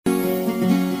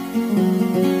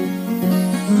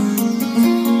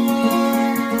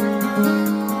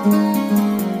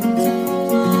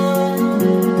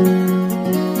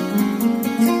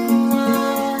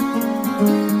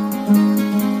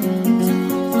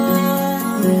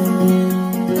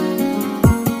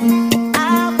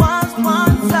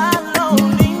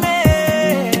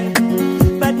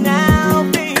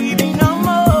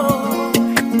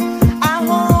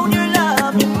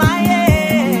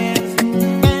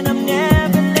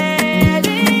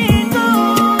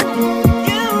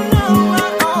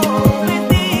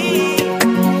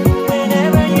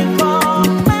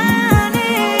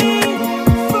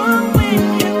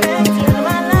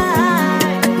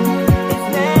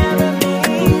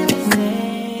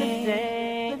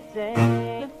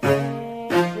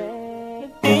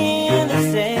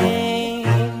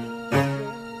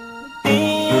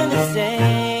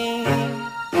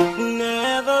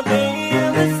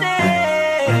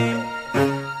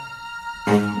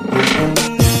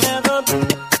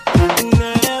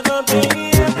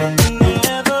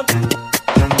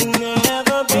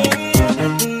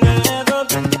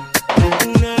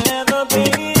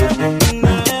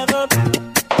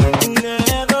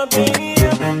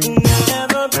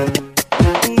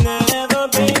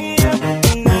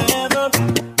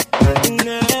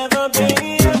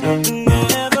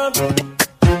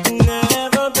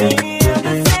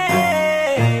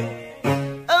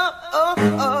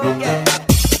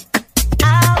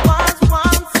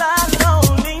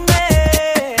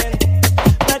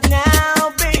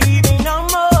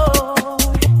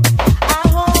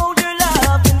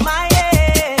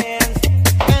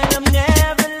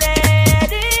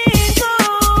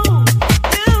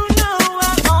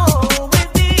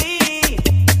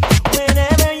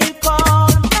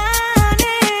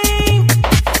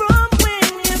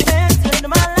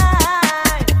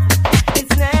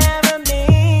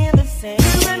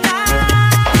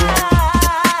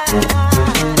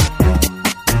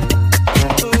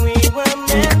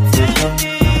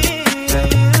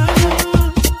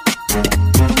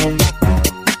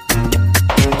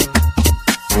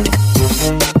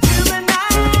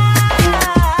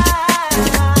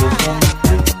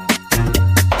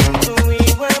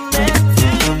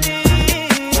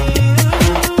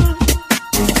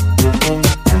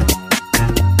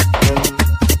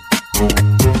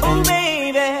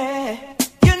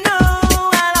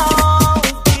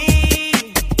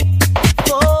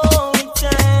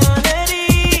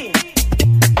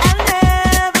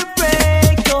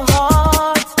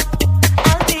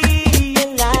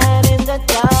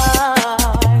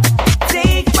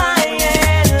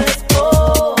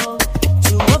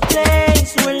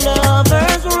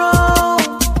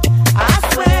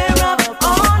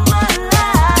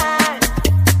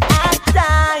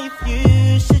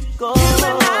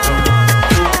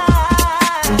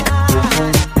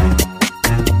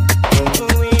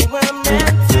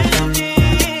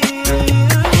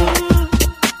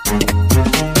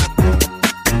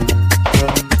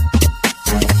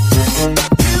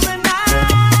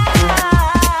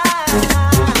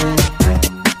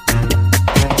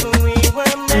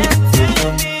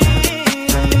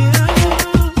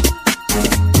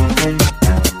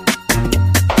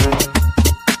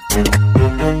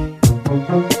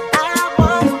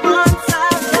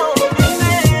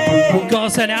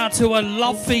Gotta send out to a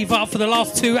Love Fever for the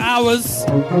last 2 hours.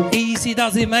 Easy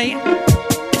does it, mate.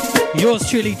 Yours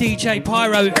truly, DJ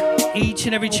Pyro, each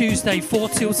and every Tuesday, 4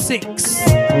 till 6.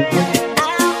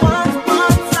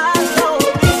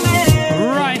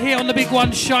 Right here on the big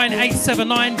one, Shine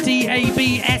 879, DAB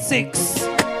Essex.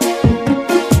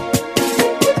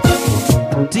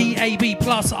 DAB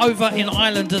Plus over in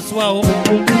Ireland as well.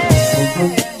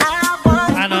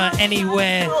 And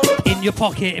anywhere in your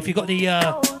pocket if you've got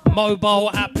the mobile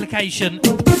application.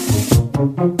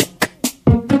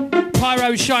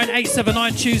 Pyro Shine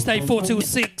 879 Tuesday 4 till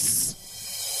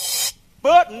 6.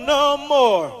 But no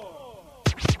more.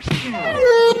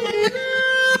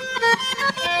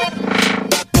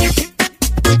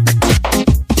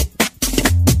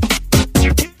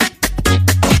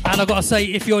 And I've got to say,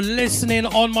 if you're listening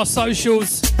on my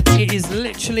socials, it is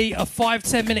literally a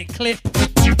 5-10 minute clip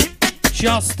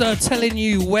just telling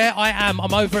you where I am.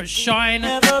 I'm over at Shine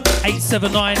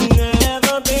 879.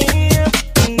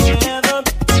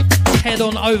 Head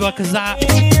on over because that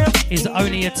is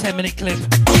only a 10-minute clip.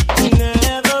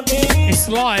 It's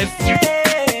live,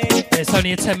 but it's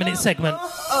only a 10-minute segment.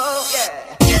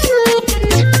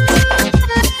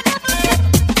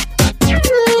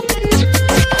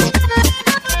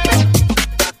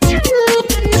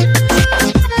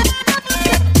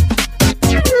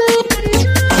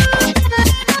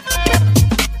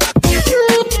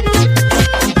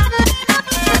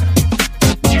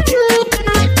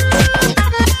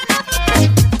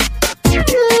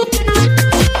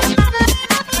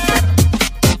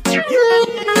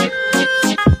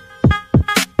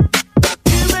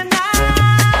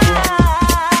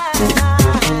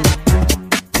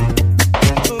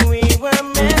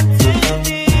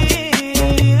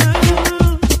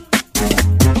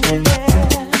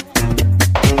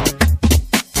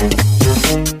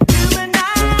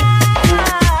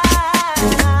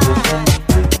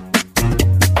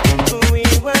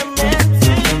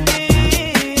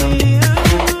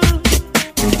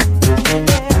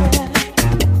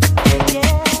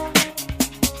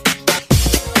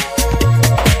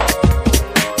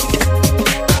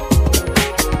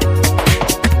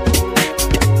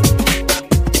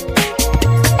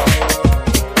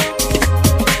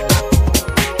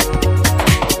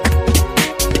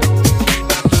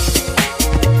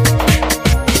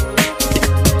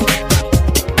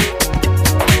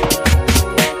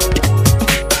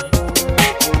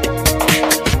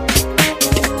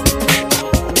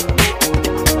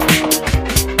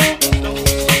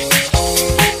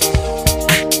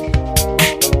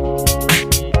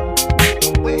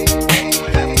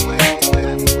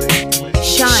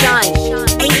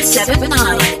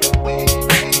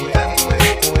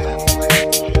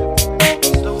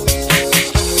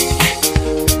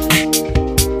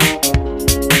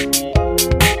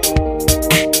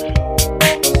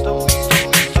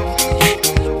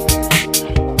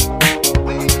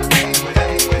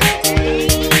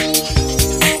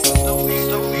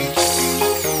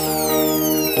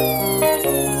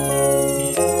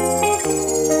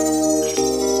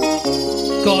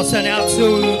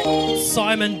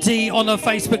 On her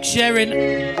Facebook sharing.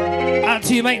 Out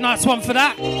to you, mate. Nice one for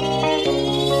that.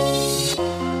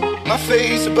 My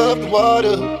face above the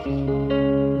water.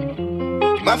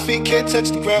 My feet can't touch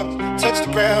the ground,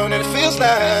 and it feels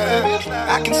like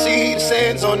I can see the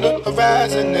sands on the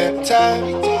horizon every time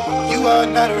you are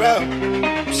not around.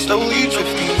 I'm slowly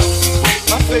drifting.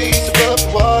 My face above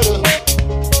the water.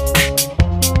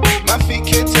 My feet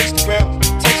can't touch the ground.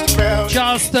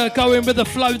 Just going with the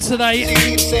flow today.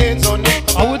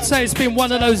 I would say it's been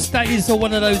one of those days or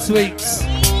one of those weeks.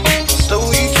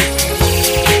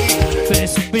 But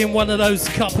it's been one of those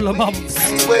couple of months.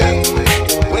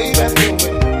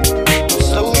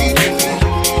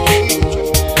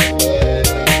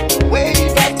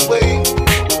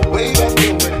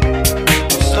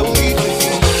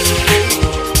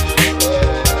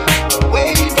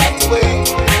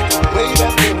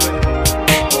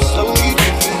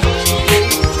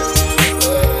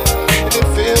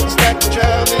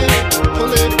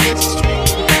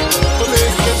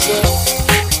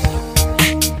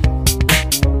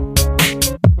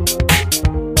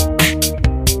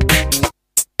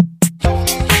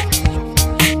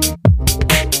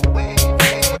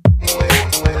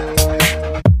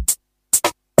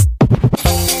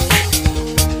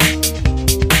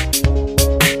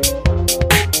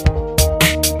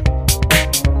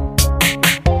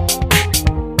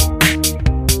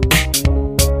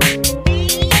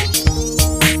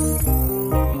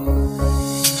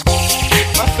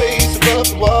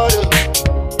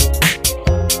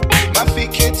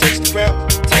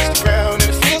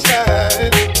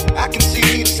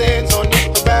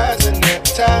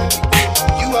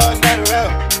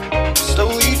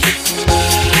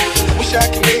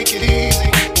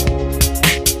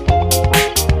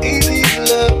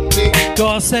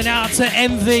 send out to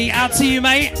MV. Out to you,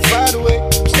 mate. By the way,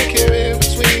 I'm stuck here in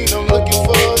between. I'm looking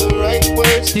for the right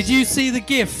words. Did you see the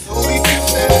GIF?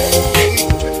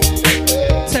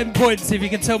 10 points if you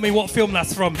can tell me what film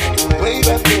that's from. Way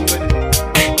back when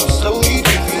I'm slowly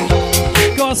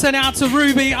drifting. Gotta send it out to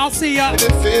Ruby. I'll see ya. And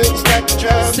it feels like a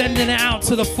drive. Sending it out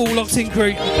to the full locked in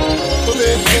crew.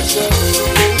 Pulling yourself.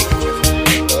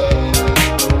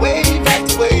 Way back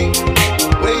the way.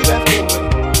 Way back the way.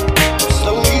 I'm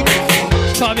slowly drifting.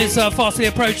 Time is fastly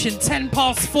approaching 4:10.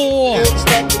 Feels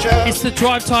like a drive. It's the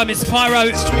drive time. It's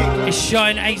Pyro. It's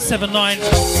Shine 879.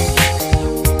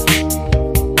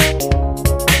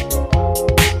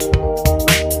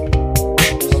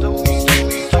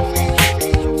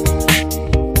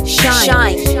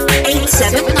 Shine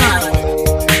 879.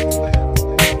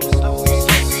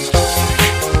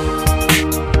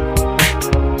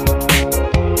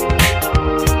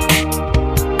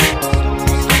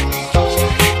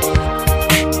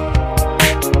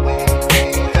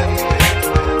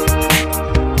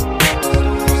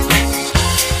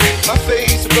 My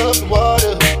face above the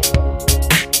water.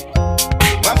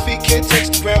 My feet can't touch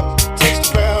the ground,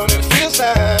 and it feels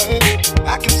like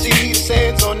I can see the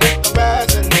sands on the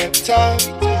horizon every time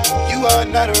you are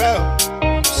not around.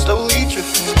 I'm slowly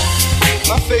drifting.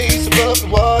 My face above the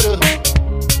water.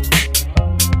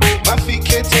 My feet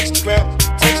can't touch the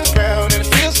ground, and it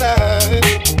feels like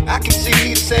I can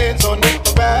see the sands on the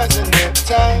horizon every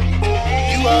time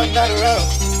you are not around.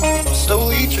 I'm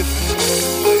slowly drifting.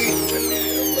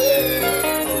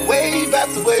 Wave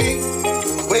after wave,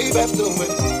 wave after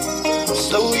wave, I'm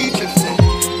slowly drifting.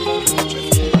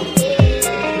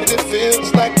 And it feels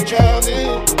like I'm drowning,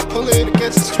 pulling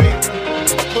against the stream,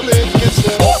 pulling against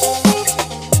the...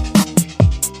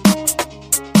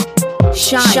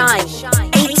 Shine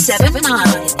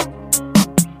 879.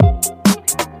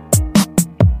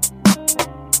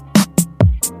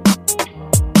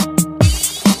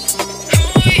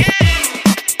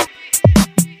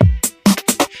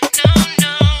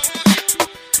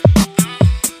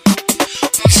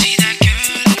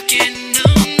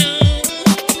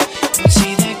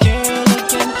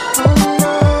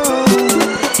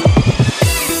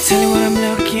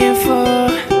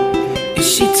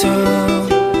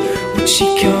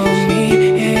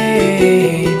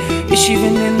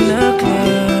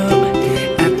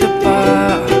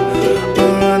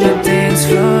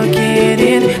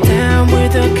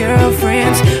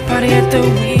 The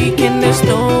weekend, there's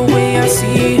no way I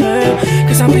see her,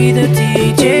 'cause I'll be the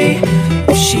DJ.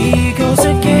 If she goes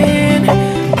again,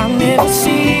 I'll never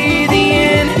see the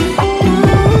end.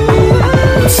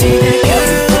 Ooh, see that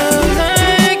girl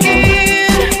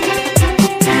again.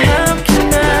 How can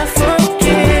I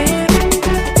forget?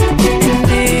 And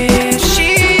there she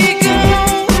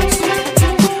goes,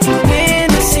 when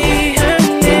I see her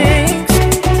next.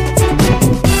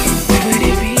 Where would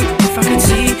it be if I could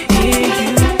see you?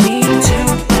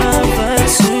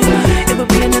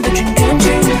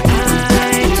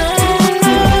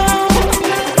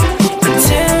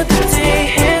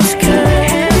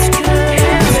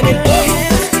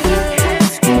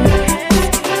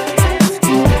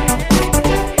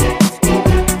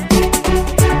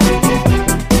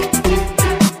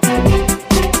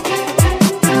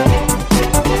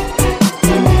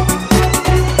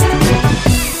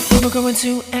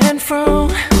 To and fro,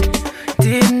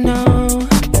 didn't know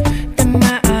that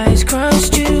my eyes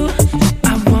crossed you.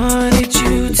 I wanted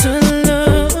you to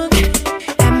look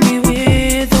at me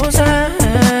with those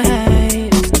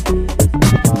eyes.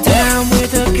 Down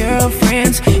with her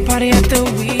girlfriends, party at the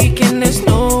weekend. There's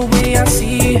no way I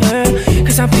see her,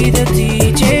 'cause I'll be the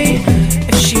DJ.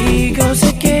 If she goes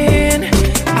again,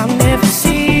 I'll never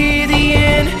see the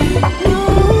end.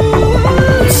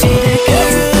 Ooh, see that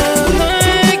girl.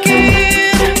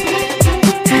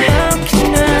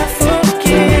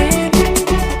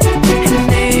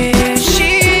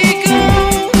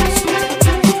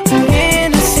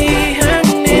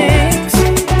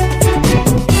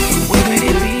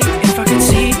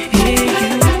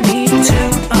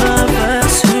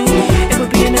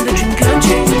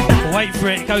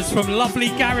 From Lovely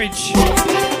Garage.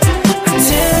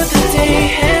 Until the day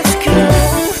has come.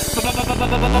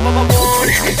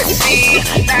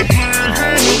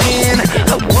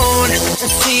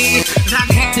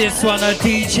 This one, a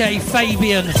DJ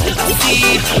Fabian.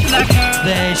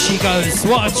 There she goes.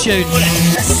 What a tune.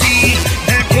 See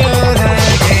that girl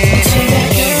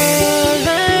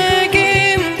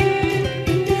again.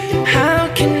 How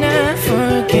can I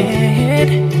forget?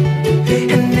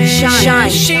 And then Shine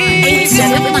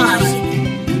 879.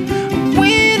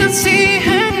 When I see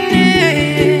her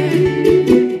next,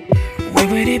 where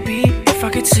would it be if I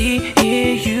could see,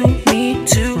 hear you, me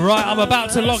too?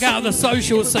 about to log out of the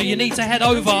socials, so you need to head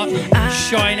over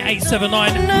Shine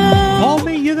 879. I'll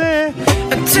meet you there.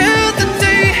 Until the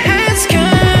day has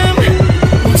come,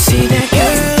 we'll see that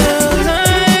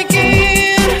girl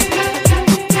again.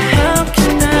 How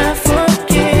can I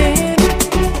forget?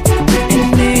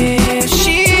 And there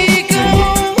she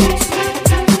goes.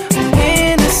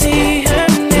 When I see her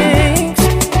next,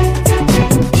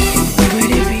 where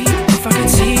would it be if I could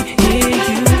see, hear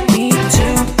you, me,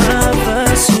 two of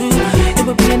us who it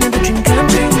would be another dream come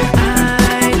true.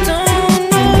 I don't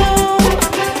know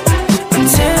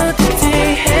until the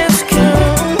day has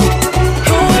come.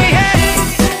 Oh yeah.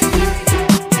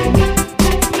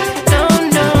 No,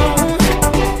 no.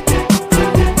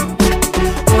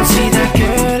 Won't see that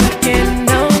girl again.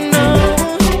 No, no.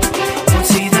 Won't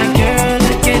see that girl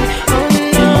again. Oh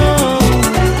no.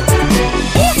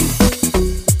 Oh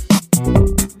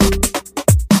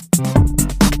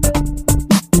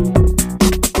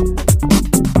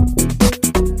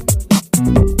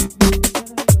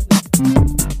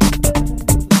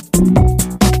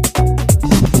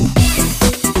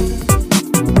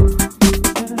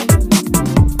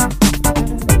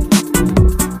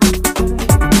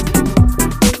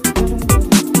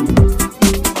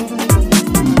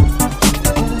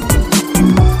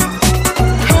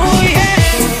yeah.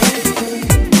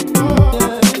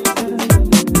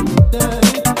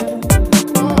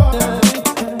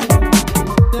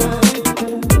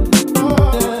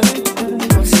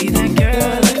 Won't see that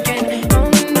girl again. Oh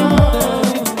no.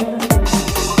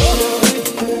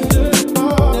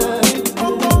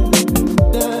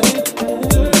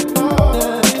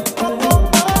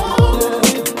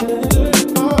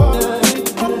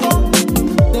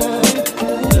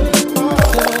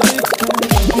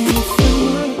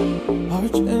 Or a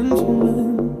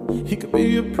gentleman, he could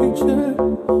be a preacher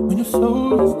when your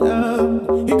soul is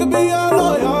down. He could be a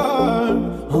lawyer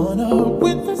on a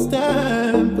witness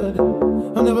stand, but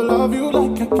I'll never love you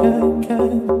like I can.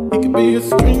 He could be a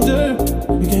stranger,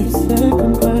 you gave a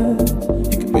second glance.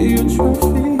 He could be a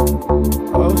trophy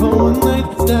of a one-night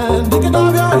stand. He could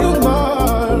have your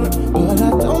humor, but I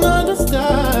don't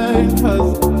understand,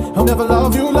 'cause I'll never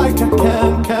love you like I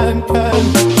can.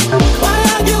 Why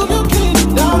are you looking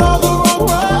down on the wrong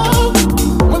road?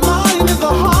 When mine is the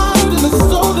heart and the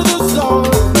soul to the soul.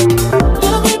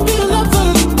 Let me be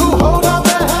lovers who hold out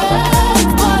their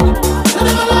hands, but I'll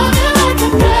never love you like I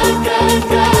can.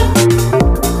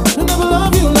 I'll never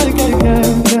love you like I can.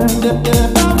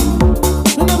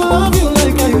 I'll never love you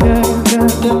like I can.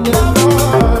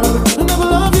 I'll never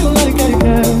love you like I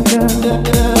can.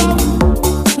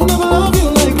 I'll never love you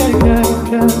like I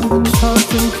can.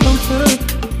 Chance and comfort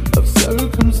of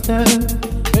circumstance.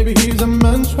 Maybe he's a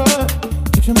mantra,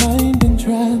 keep your mind in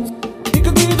trance. He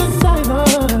could be the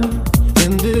silence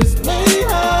in this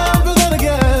mayhem, but then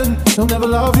again, he'll never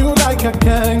love you like I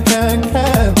can.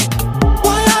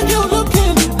 Why are you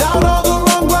looking down on the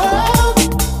wrong world?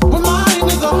 When mine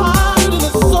is the heart and the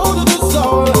soul to the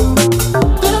soul.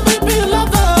 Let me be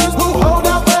lovers who hold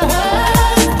out their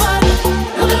hands, but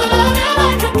he'll never love you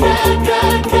like I can.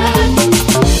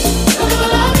 He'll never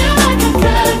love you like I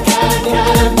can.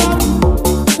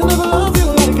 He'll never love you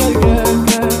like I can.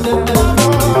 He'll never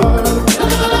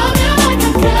love you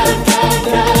like I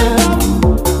can.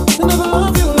 He'll never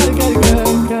love you like I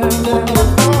can.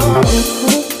 It's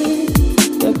nothing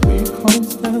that we can't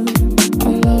stand. I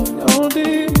love your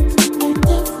deeds, I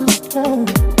never stand.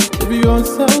 If you're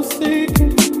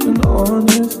self-seeking, an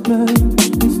honest man,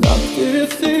 stop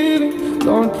deceiving,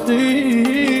 don't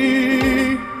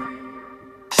please.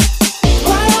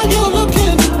 Why are you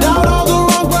looking down on the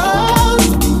wrong road?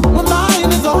 When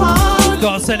mine is a heart.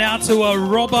 Got to send out to a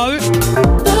Robbo.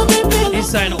 He's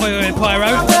saying oi oi pyro.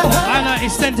 And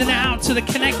he's sending it out to the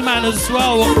Connect Man as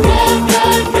well.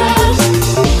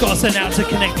 Got to send it out to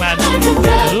Connect Man.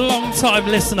 Long time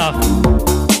listener.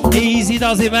 Easy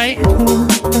does it, mate.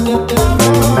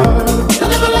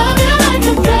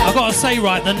 I've got to say,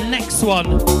 right, the next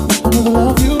one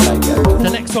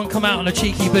come out on a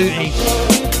cheeky booty.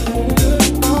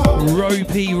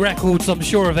 Ropey Records, I'm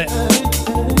sure of it.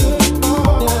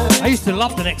 I used to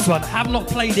love the next one. Have not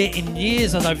played it in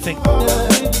years, I don't think.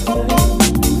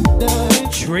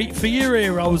 Treat for your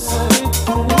ear rolls.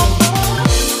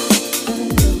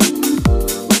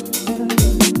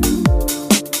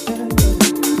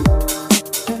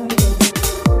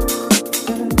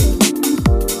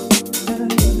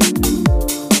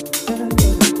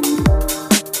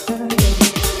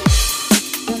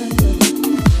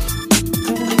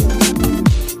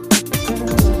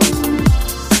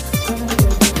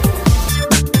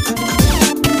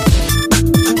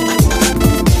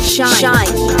 Shine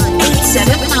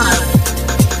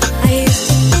 879.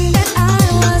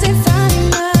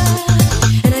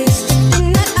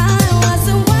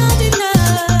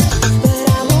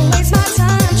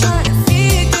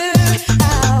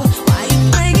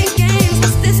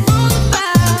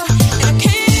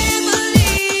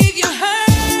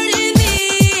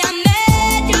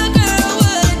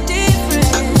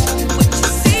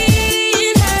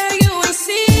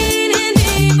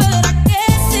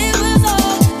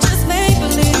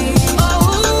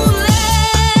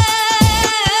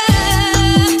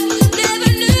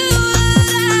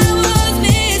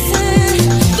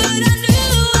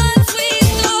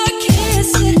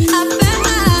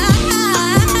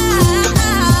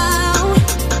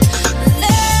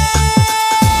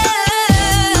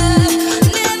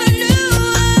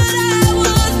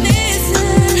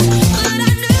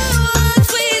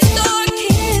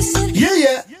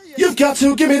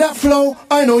 to give me that flow.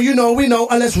 I know, you know, we know,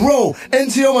 and let's roll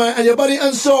into your mind and your body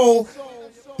and soul.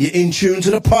 You're in tune to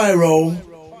the pyro.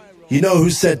 You know who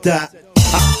said that.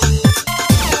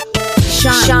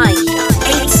 Shine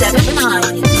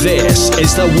 879. This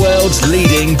is the world's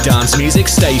leading dance music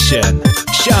station.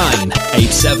 Shine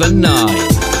 879.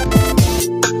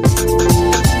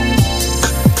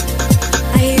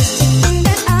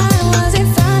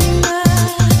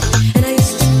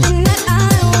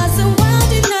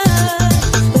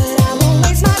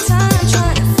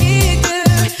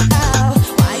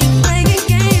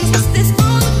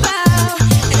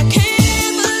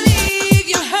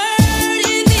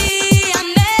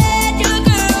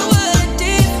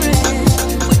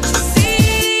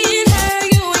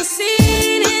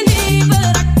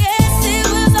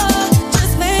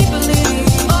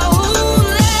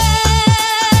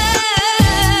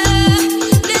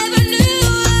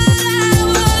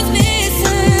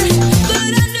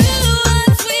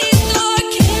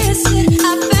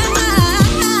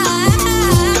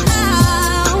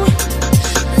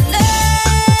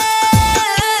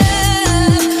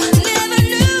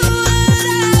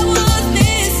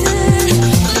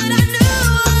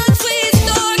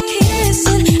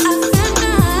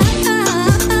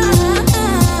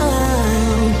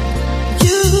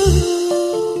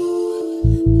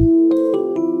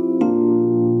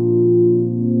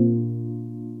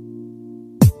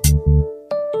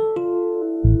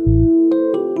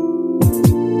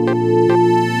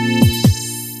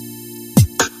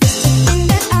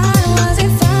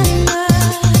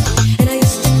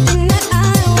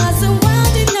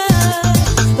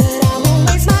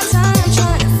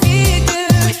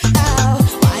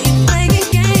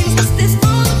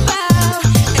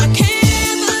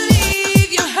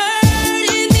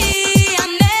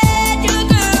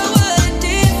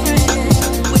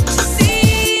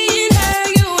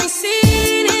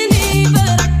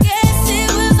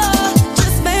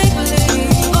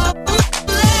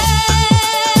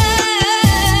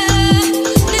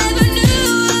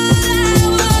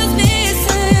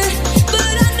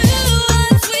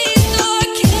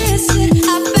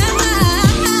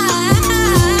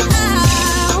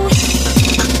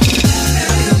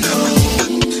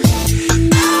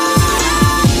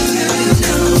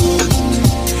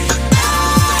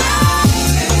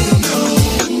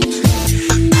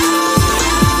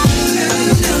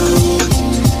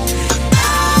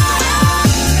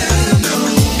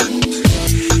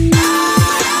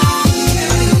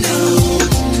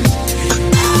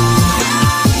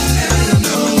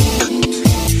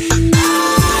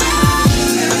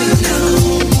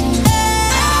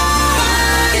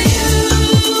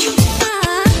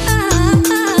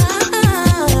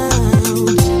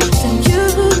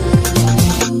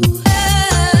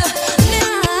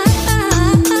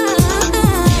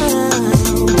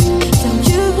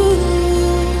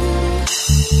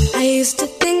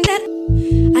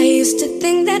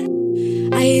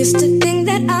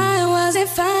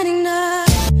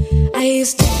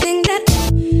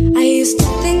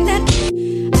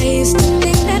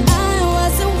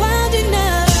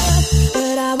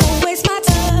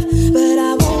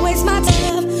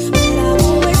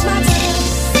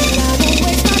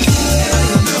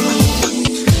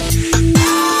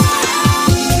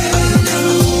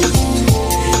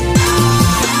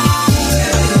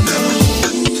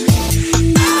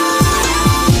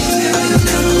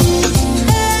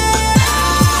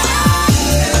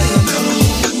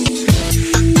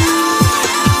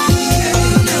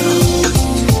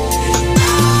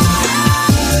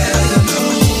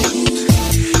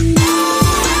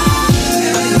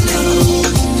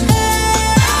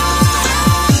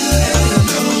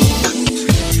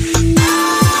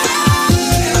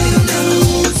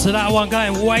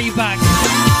 Going way back.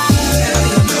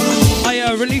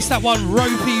 I released that one,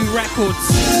 Ropey Records.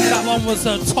 That one was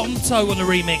Tonto on the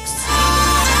remix.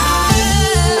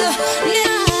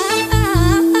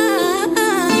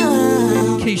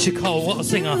 Keisha Cole, what a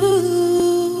singer.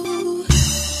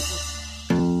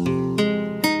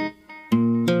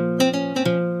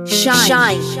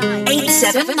 Shine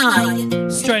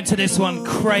 879. Straight into this one,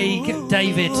 Craig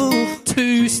David.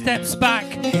 2 steps back.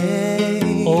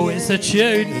 Oh, it's a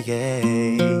tune.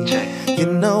 You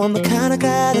know I'm the kind of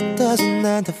guy that does a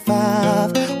 9 to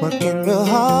 5, working real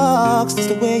hard, 'cause that's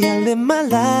the way I live my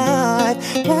life.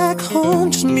 Back home,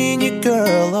 just me and your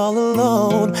girl all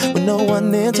alone, with no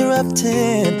one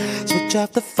interrupting. So switch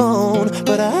off the phone,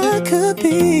 but I could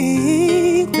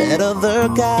be that other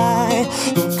guy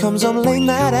who comes home late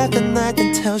night after night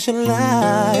and tells you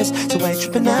lies. So why you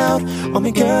tripping out on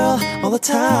me, girl, all the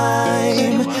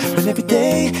time, when every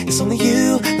day it's only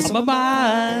you that's on my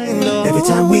mind? Oh. Every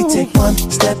time we take one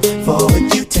step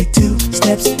forward, you take two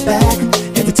steps back.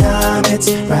 Every time it's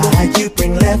right, you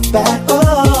bring left back.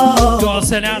 Oh, gotta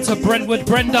send out to Brentwood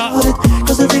Brenda,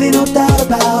 cause there really no doubt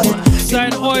about it.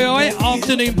 Saying oi oi,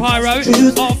 afternoon pyro,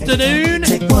 afternoon.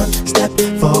 Take one step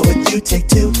forward, you take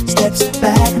two steps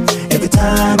back. Every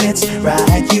time it's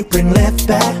right, you bring left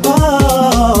back.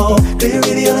 Oh, do you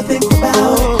really ought to think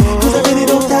about it? Cause there really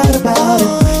no doubt about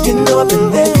it. You know I've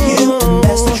been there for you, and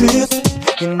that's the truth.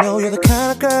 You know you're the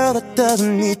kind of girl that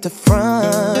doesn't need to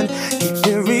front. Keep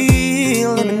it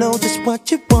real, let me know just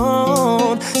what you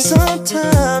want.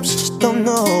 Sometimes you just don't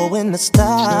know when to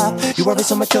stop. You worry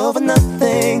so much over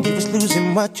nothing, you just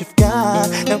losing what you've got.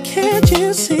 Now can't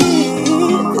you see,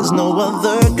 there's no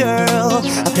other girl.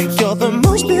 I think you're the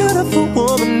most beautiful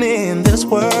woman in this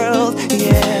world,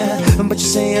 yeah. But you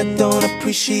say I don't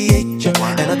appreciate you,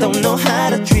 and I don't know how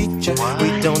to treat you.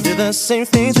 We don't do the same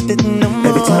things we did no more.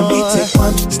 Every time we take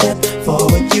one step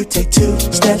forward, you take two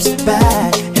steps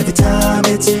back. Every time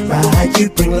it's right, you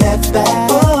bring left back.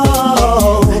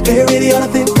 Oh, you really ought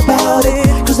to think about it,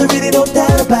 cause there really no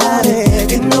doubt about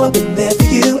it. You know I've been there for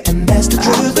you, and that's the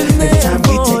truth. Every time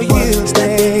we take one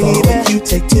step forward, you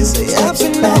take two steps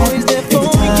back. Every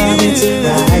time it's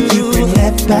right, you bring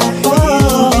left back.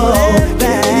 Oh, you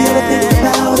really ought to think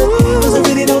about it, cause there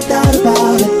really no doubt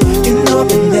about it. You know I've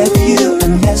been there for you,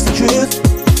 and that's the truth.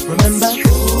 Remember,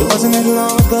 it wasn't that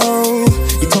long ago,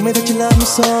 you told me that you love me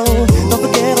so. Don't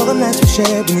forget all the nights we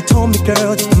shared when you told me,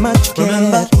 girl, just how much you care.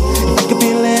 Remember, I could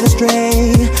be led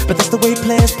astray, but that's the way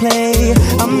players play.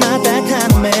 I'm not that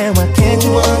kind of man, why can't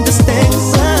you understand?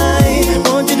 'Cause I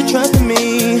want you to trust in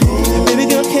me. Baby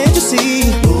girl, can't you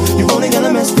see? You've only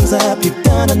gotta mess things up, you've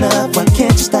done enough. Why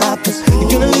can't you stop? 'Cause you're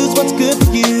gonna lose what's good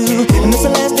for you, and that's the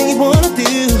last thing you wanna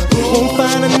do. Won't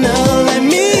find another like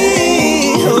me.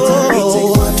 Every time we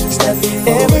take one step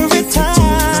forward, you take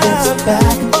two steps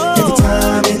back. Every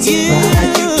time it's right,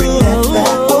 you bring that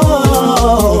back.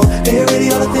 Oh, you really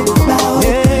ought to think about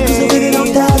it, cause there really no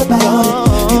doubt about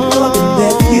it. You know I've been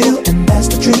there for you, and that's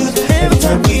the truth. Every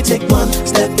time we take one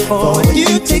step forward,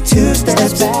 you take two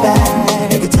steps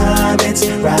back. Every time it's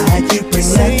right, you bring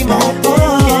left back.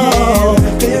 Oh,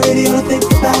 you really ought to think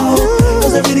about it,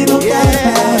 cause there really no doubt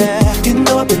about it. You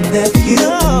know I've been there for you,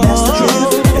 and that's the truth.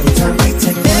 Every time we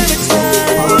take one step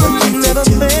forward, you take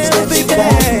two steps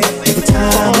back. Every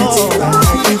time it's right,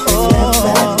 you bring left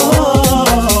back.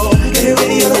 Oh, you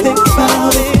really ought to think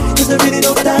about it, cause there really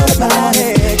no doubt about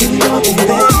it. You know I've been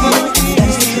there for you, and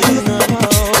that's the truth.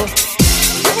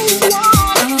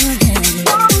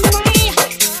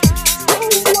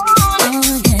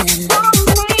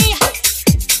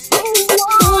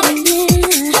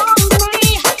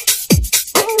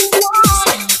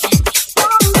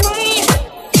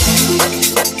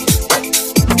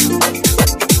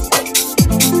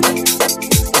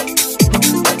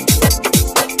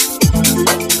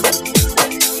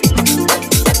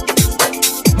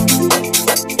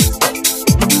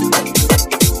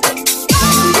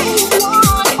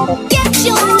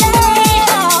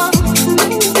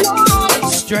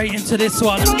 Straight into this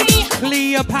one,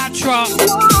 Cleopatra,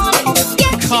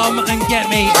 Come and Get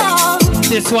Me.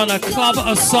 This one, a Club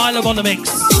Asylum on the mix.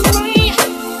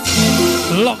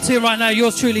 Locked in right now,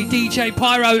 yours truly, DJ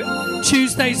Pyro.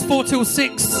 Tuesdays 4 till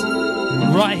 6,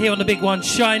 right here on the big one,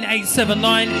 Shine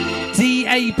 879,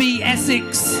 DAB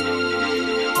Essex,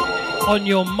 on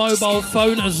your mobile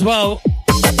phone as well.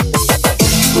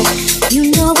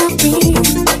 You know I've been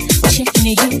checking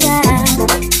you out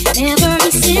ever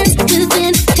since we've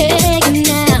been hanging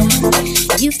out.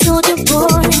 You've told your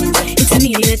boys it's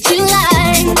me that you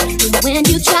like, but when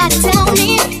you try to tell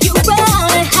me you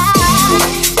run it high.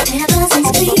 Ever since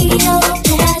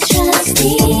Cleopatra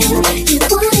Steel, you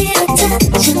wanted a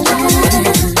touch of love.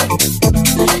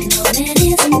 No, that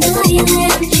isn't nothing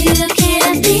that you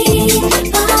can't be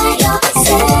by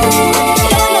yourself.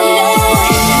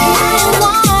 I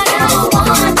wanna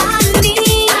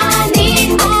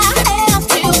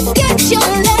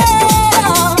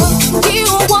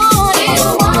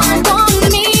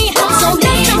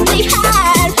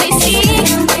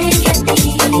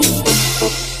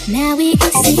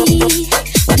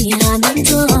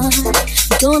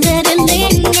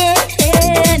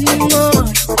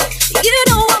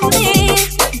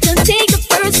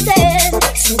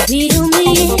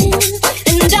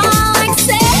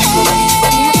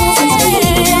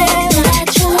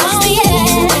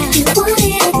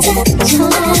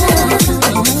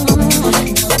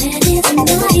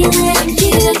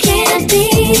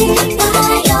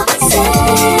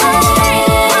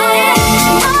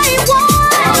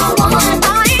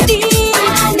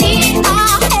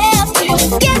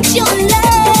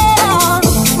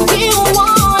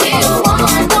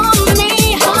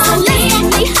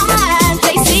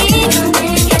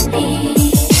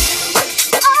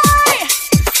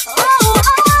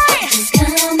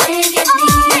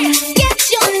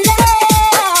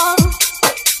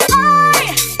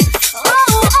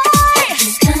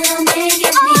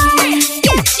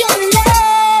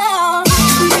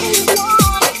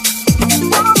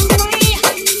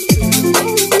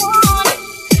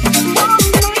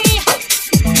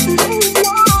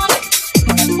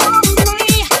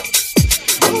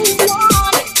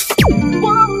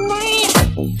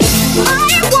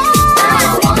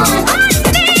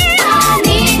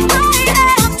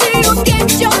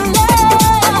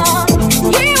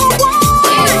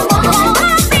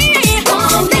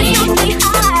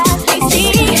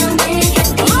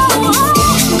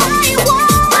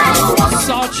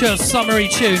summery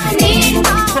tune.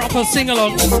 Proper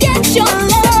sing-along. Get your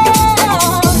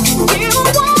love. You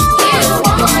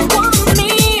want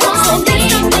me. So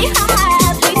definitely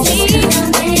have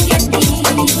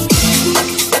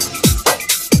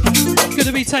me.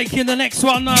 Gonna be taking the next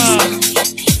one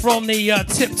from the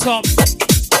Tip Top.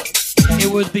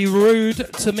 It would be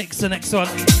rude to mix the next one.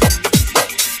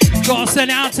 Gotta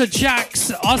send it out to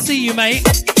Jax. I see you, mate.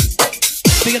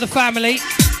 Big of the family.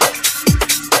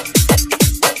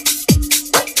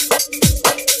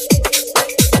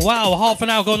 Wow, half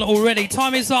an hour gone already.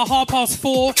 Time is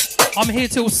 4:30. I'm here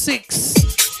till 6.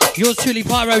 Yours truly,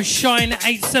 Pyro, Shine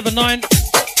 879.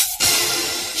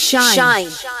 Shine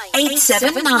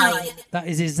 879. That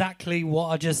is exactly what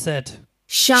I just said.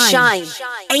 Shine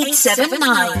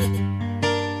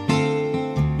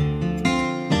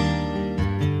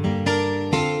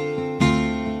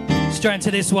 879. Straight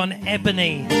into this one,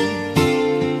 Ebony.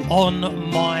 On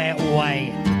My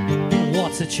Way.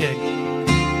 What a tune.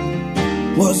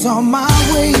 Was on my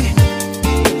way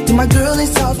to my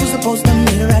girlie's house, was supposed to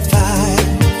meet her at 5.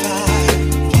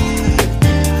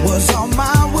 Was on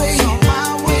my way. You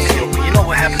know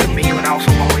what happened to me when I was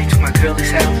on my way to my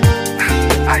girlie's house?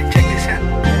 Alright, check this out.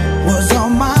 Was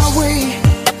on my way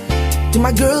to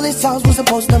my girlie's house, was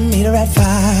supposed to meet her at 5.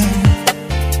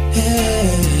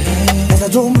 Yeah. As I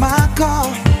drove my car,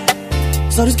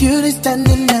 saw this cutie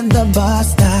standing at the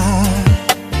bus stop.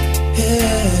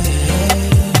 Yeah.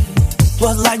 It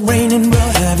was like raining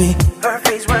real heavy. Her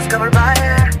face was covered by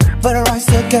hair, but her eyes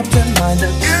still kept in mind. The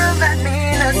girl that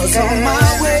made us was on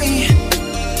my way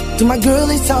to my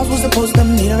girlie's house, was supposed to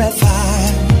meet her at 5.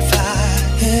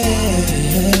 Yeah.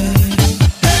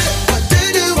 What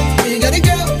to do when you gotta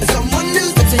go? Someone new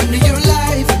steps into your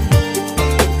life.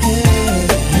 Yeah.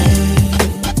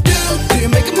 Do you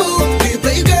make a move? Do you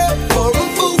play a girl or a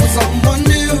fool for someone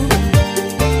new?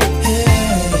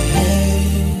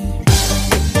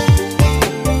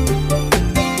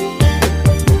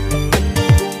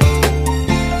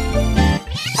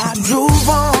 Drove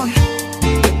on,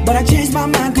 but I changed my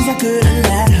mind cause I couldn't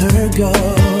let her go.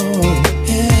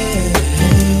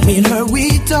 Yeah. Me and her,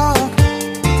 we talk.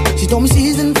 She told me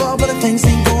she's involved, but the things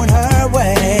ain't going her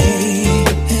way.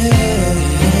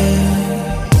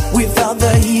 Yeah. We felt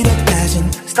the heat of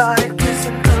passion, started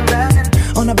kissing, caressing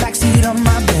on the backseat of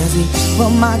my Benzie. Well,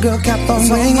 my girl kept on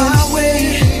ringing. On my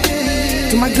way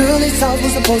to my girlie's house,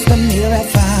 was supposed to meet her at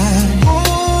 5.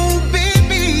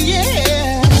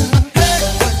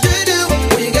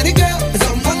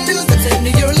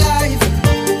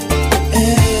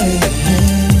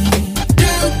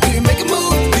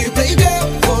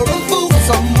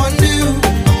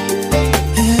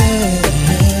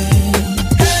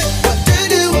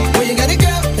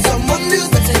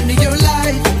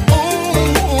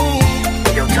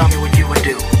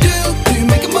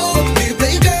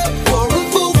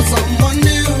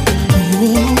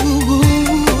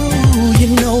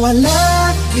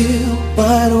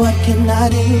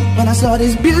 When I saw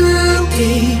this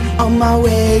beauty on my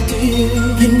way to you,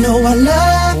 you know I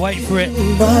love. Wait for it.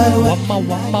 But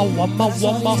one more.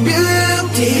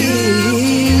 Beauty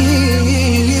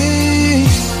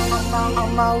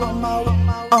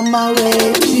on my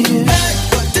way to you.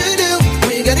 What to do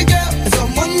when you gotta go? And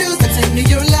someone new steps into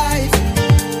your life.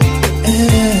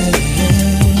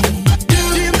 Do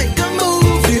you make a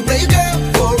move? Do you play a girl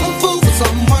or a fool for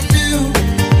someone new?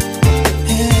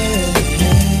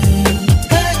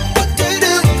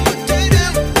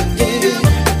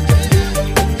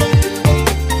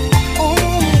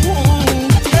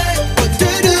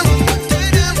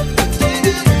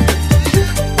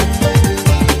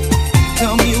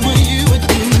 Tell me what you would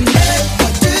do.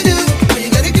 What to do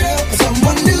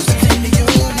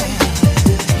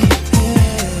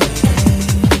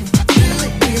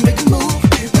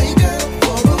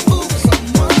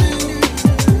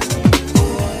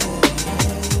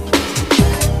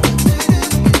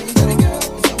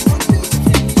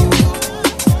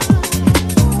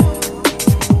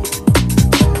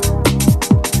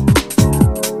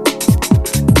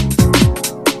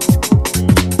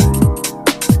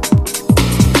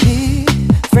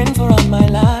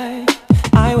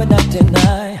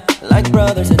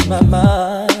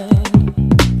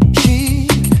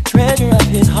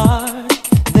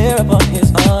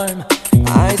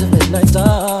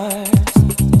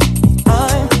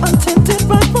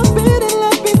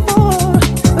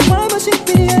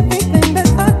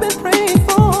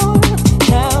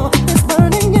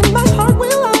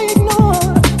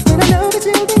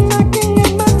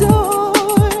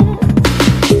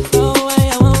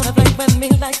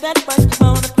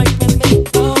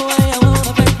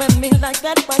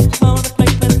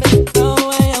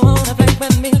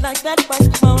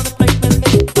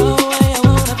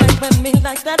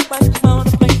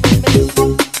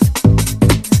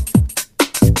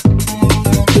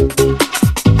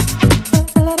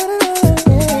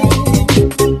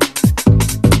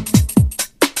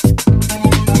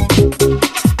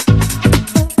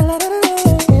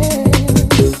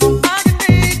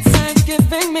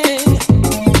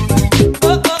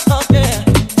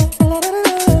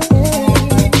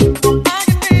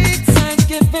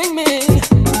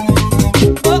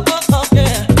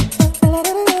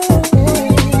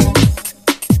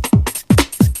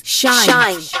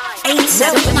Shine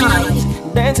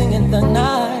 879. Dancing in the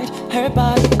night, her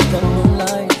body in the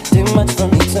moonlight, too much for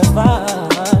me to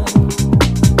find.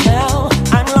 Now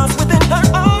I'm lost within her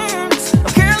arms,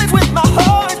 I'm careless with my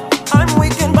heart, I'm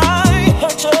weakened by her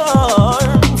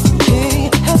charms. She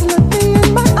has looked me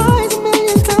in my eyes a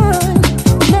million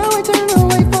times, now I turn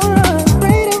away for her,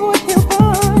 afraid of what he'll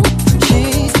find.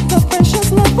 She's the precious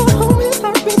love for whom his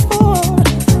heart beats for,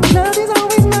 now she's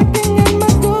always knocking at my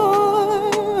door.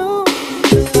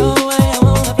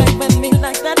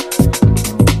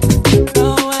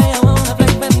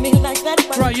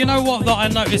 Right, you know what that I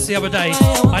noticed the other day?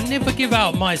 I never give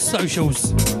out my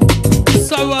socials.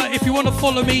 So if you want to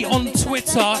follow me on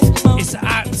Twitter, it's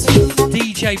at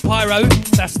DJ Pyro.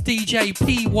 That's DJ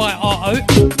Pyro.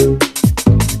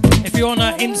 If you're on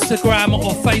Instagram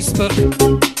or Facebook,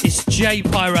 it's J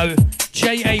Pyro.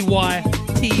 JAYPYRO.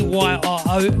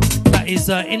 That is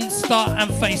Insta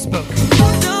and Facebook.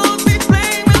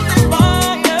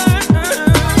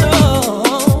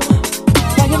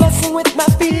 Why you messing with my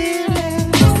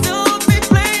feelings? Don't be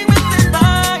playing with the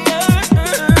fire.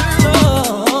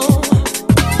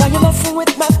 Why you messing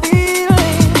with my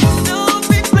feelings? Don't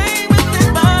be playing with the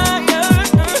fire.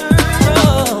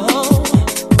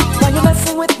 Why you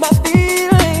messing with my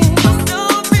feelings?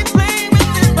 Don't be playing with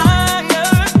the fire.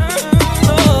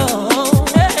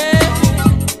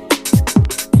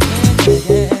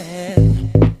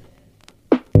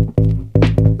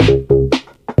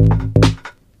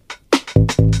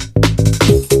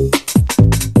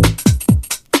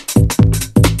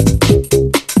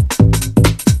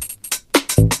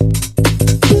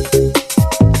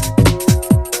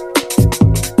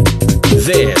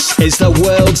 This is the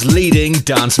world's leading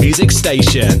dance music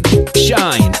station,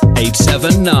 Shine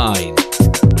 879.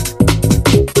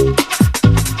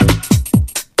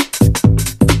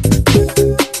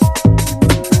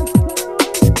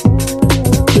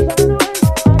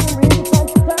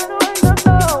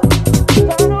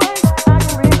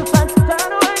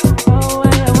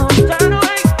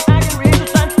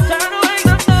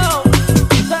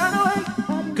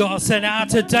 Gotta send it out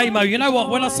to Damo. You know what?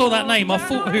 When I saw that name, I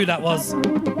thought who that was.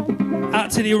 Out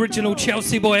to the original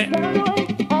Chelsea boy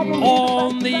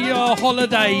on the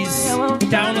holidays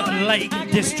down at Lake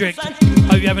District.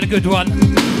 Hope you're having a good one.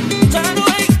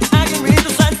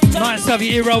 Nice to have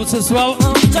your ear rolls as well.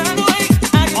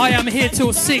 I am here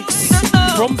till 6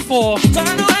 from 4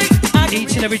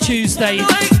 each and every Tuesday.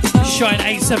 Shine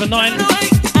 879.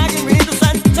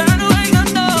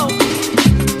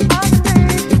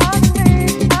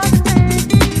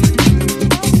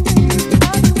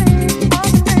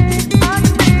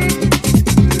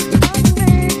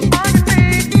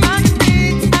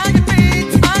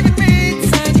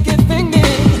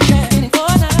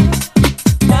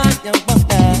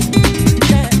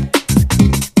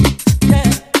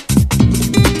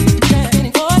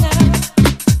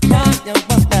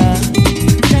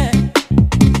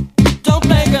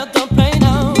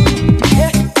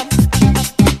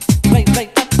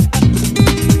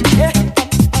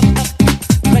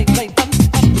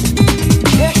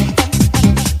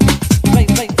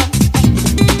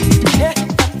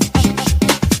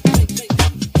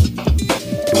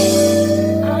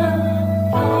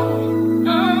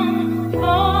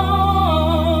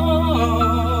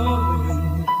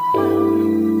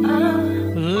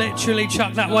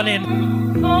 Chuck that one in.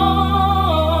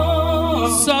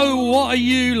 So what are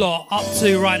you lot up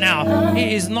to right now?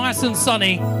 It is nice and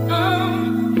sunny. I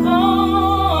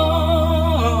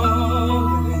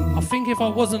think if I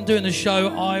wasn't doing the show,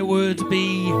 I would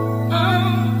be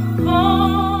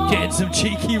getting some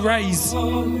cheeky rays.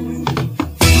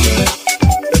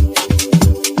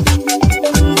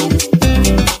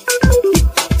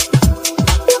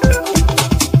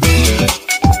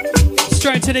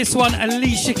 Straight to this one,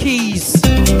 Alicia Keys,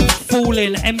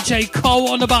 Falling, MJ Cole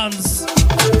on the buns.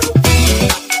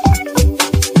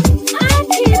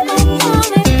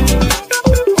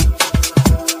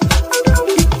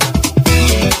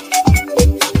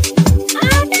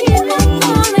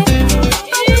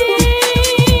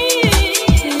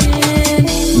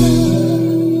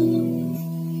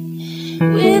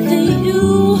 With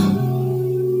you,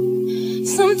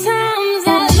 some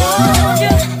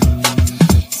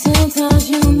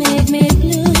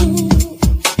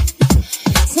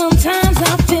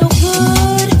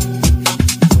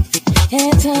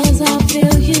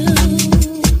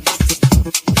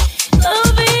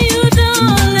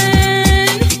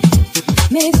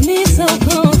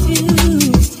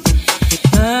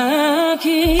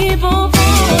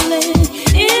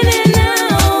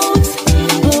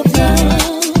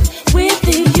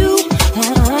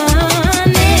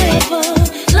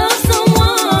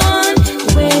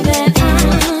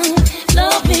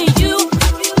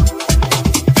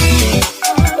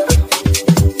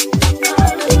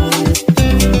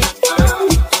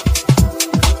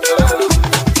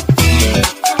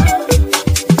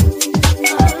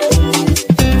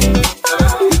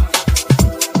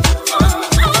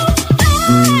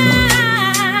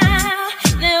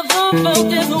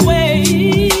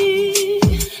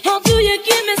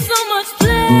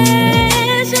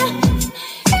pleasure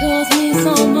cause me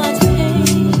so much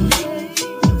pain.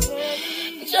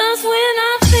 Just when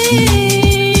I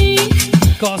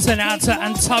think. Gotta send out to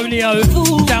Antonio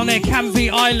down there, Canvey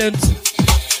Island.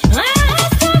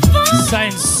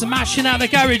 Saying smashing out the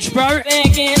garage, bro.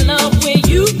 Making love with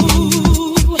you.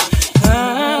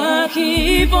 I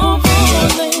keep on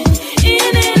falling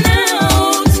in and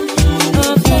out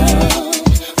of love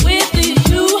with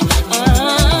you. I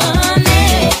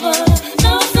never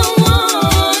love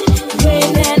someone the way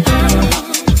that I'm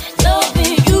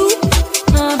loving you,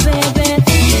 my baby.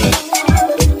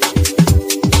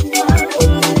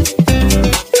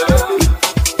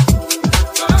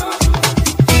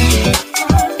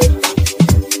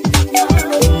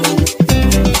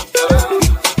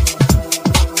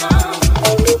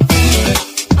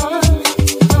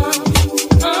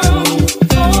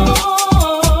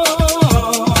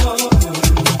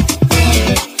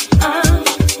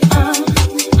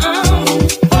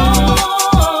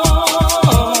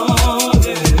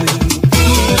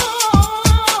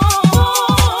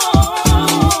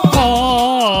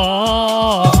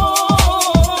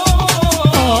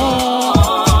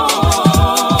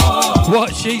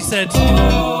 She said,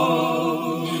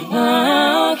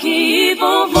 I'll keep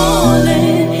on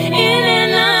falling in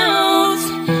and out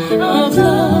of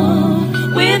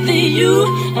love with you.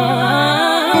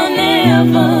 I'll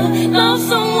never love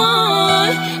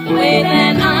someone the way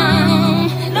that I'm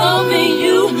loving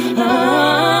you.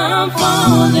 I'm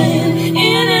falling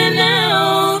in and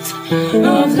out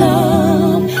of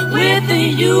love with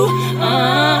you.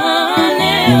 I'll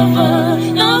never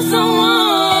love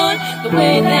someone the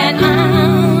way that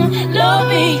I'm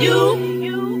loving you.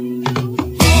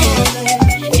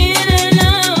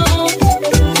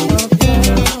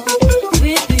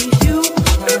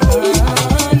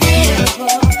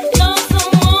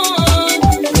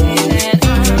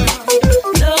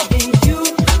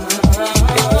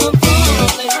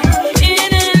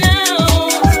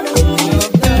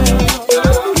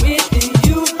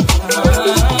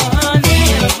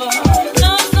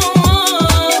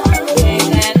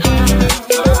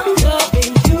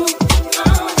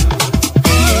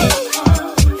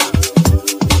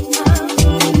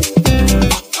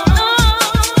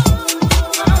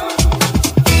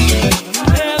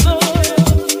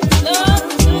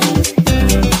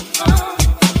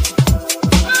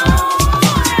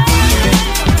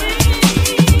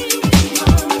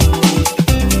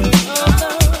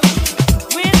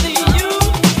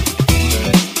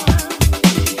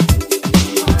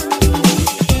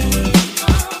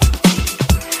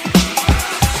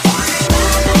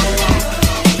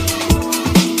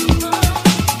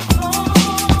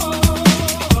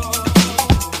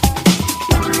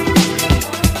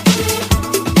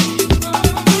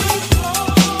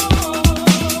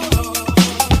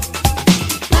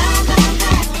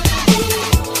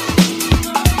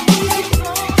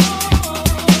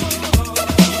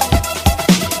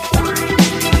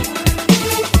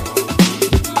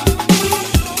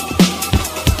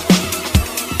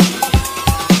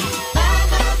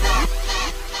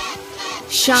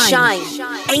 Shine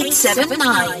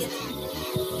 879.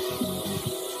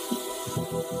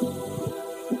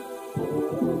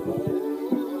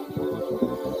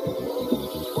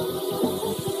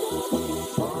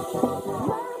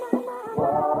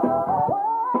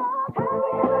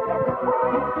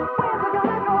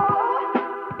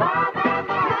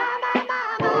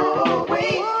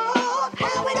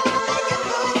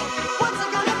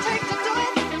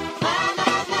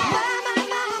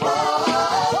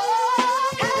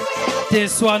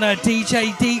 This one,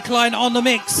 DJ Decline on the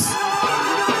mix.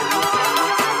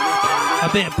 A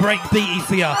bit of breakbeaty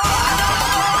for ya.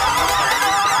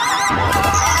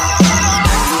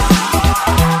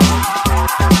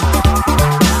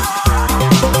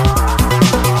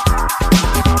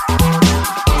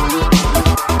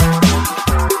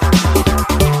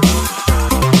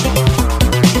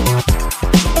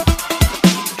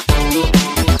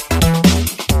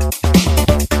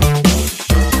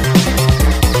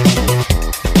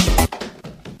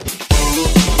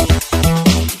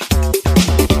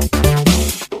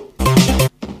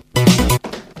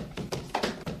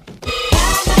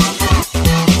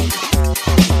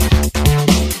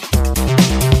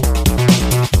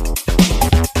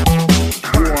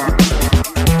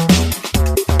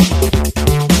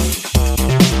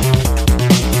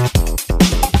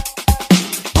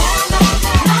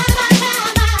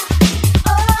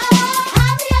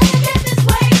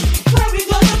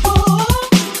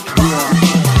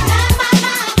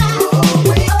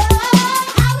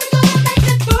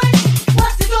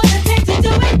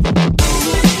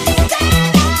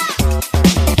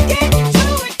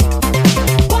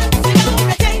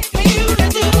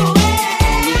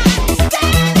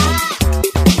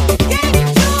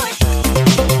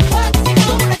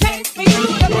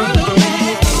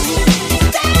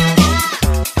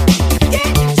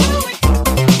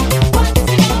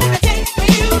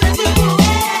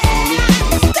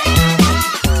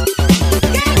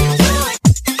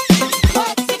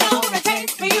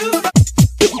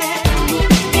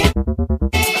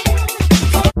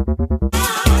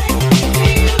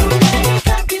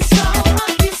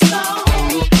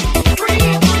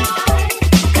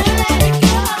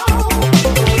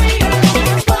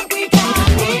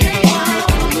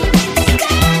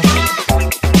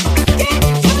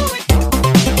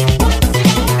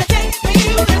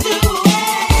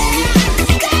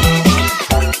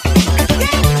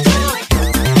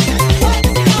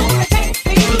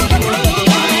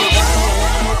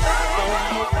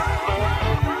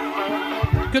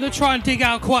 try and dig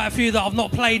out quite a few that I've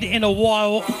not played in a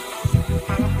while.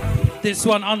 This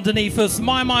one underneath us,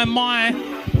 My.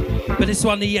 But this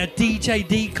one, the DJ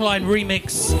Decline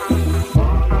remix.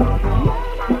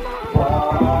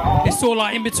 It's all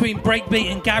like in between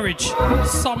breakbeat and garage.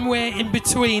 Somewhere in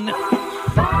between.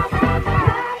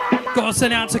 Gotta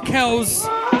send out to Kels.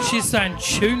 She's saying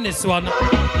tune this one.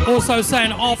 Also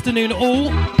saying afternoon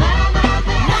all.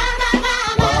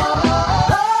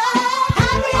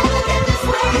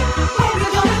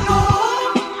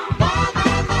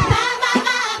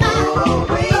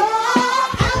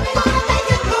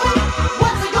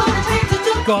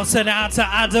 Gotta send it out to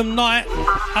Adam Knight,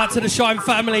 out to the Shine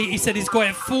family. He said he's got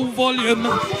it full volume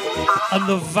and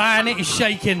the van is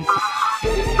shaking.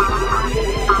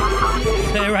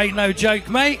 There ain't no joke,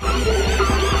 mate.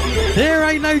 There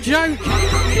ain't no joke.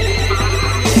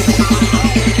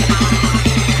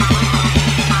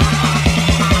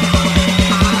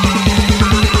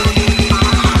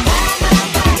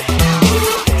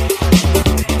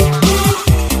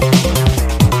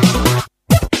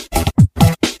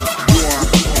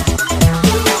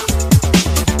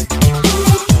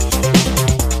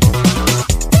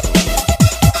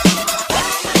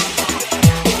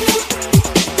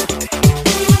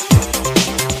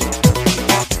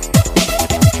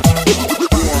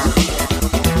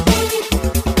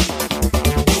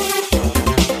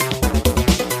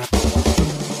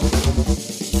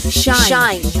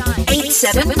 Shine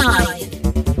 879.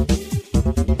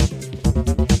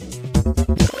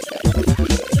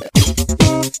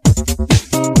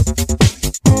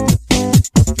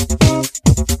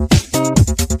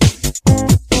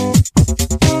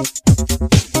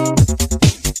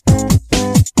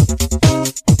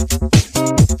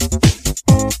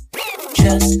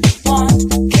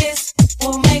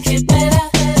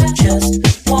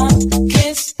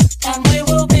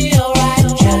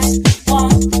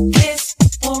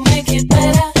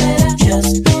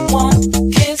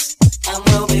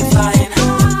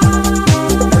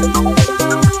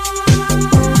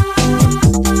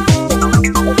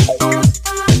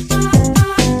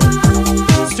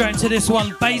 This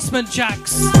one, Basement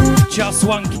Jacks, Just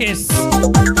One Kiss,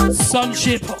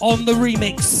 Sunship on the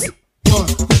remix. 1,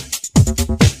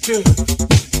 2,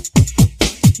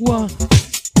 1,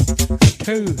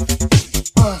 2,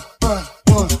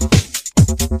 1,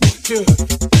 2,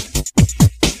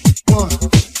 1,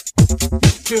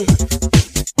 2,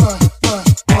 1,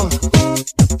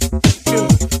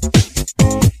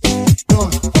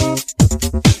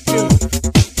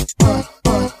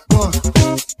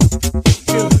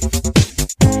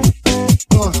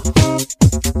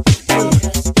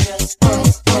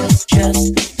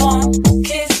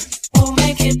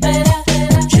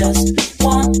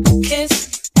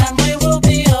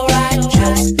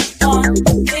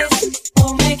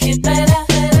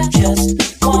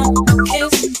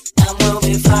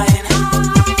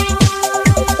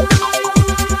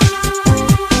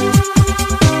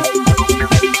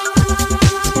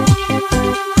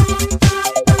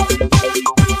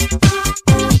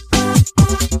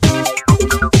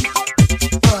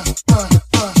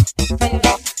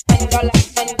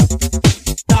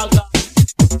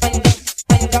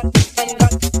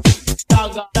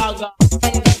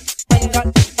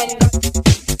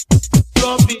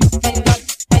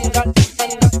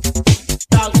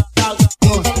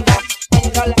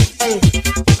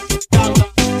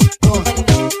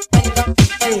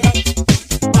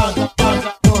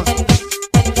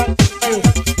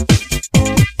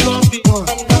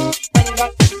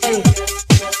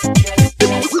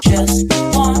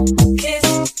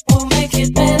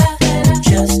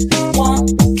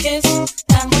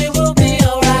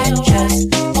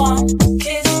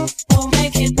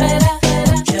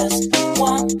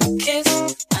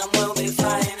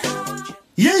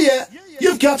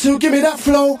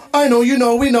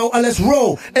 know, we know, and let's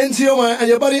roll into your mind and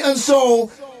your body and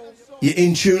soul. You're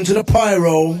in tune to the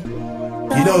pyro.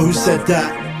 You know who said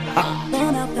that?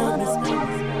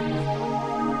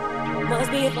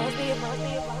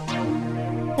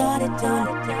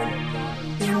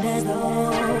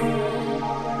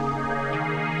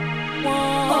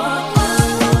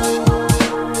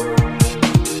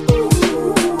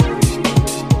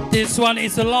 This one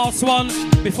is the last one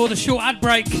before the short ad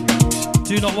break.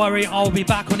 Do not worry, I'll be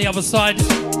back on the other side.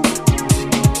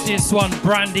 This one,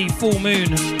 Brandy Full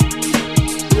Moon.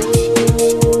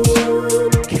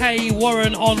 K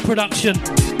Warren on production.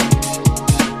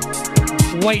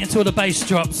 Wait until the bass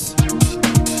drops.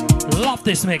 Love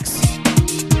this mix.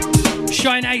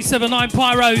 Shine 879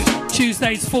 Pyro,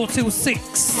 Tuesdays 4 till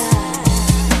 6.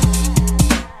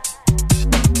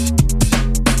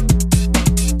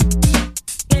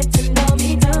 Get to know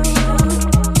me,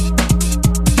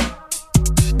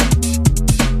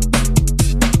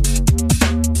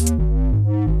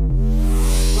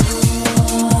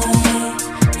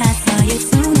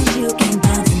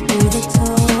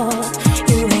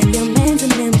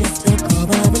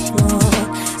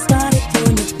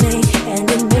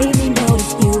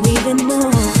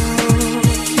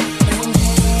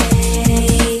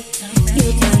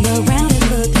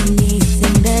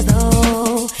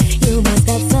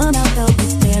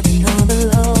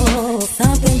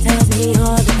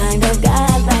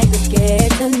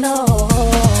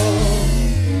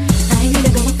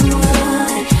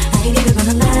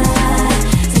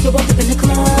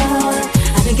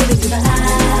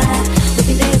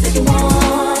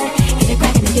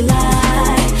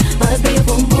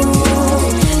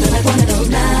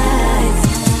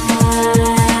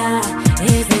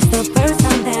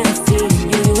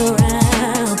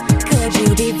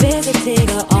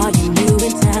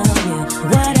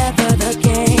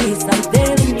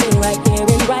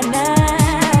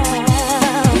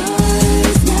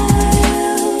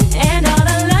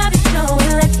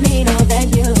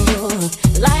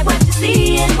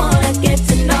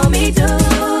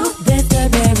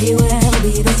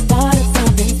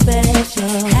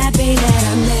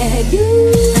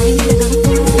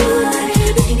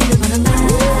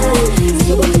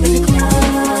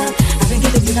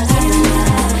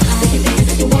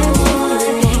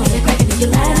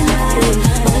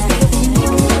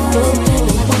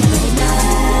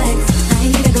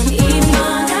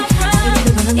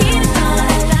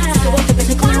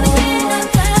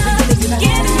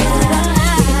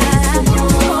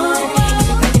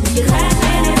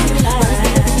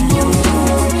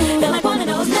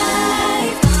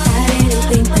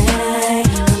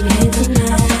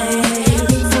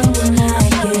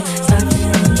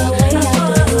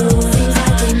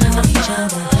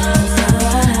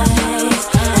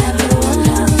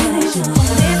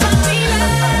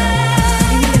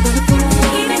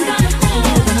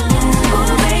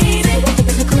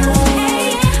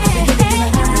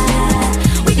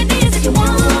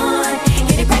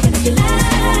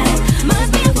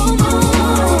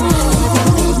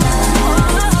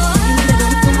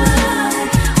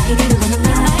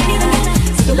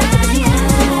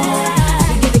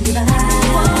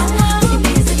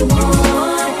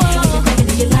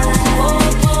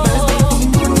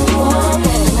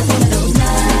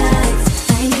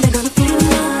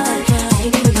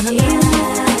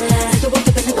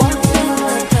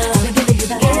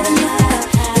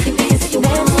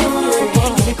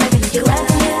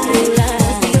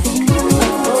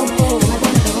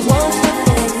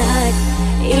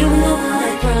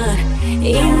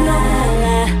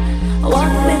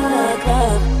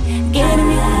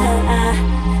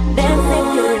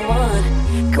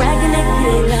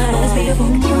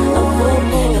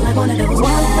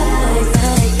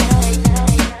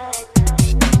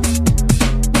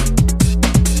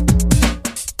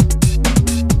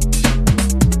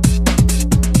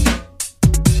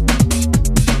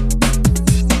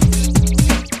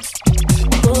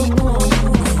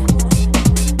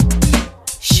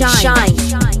 Shine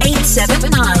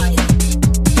 879.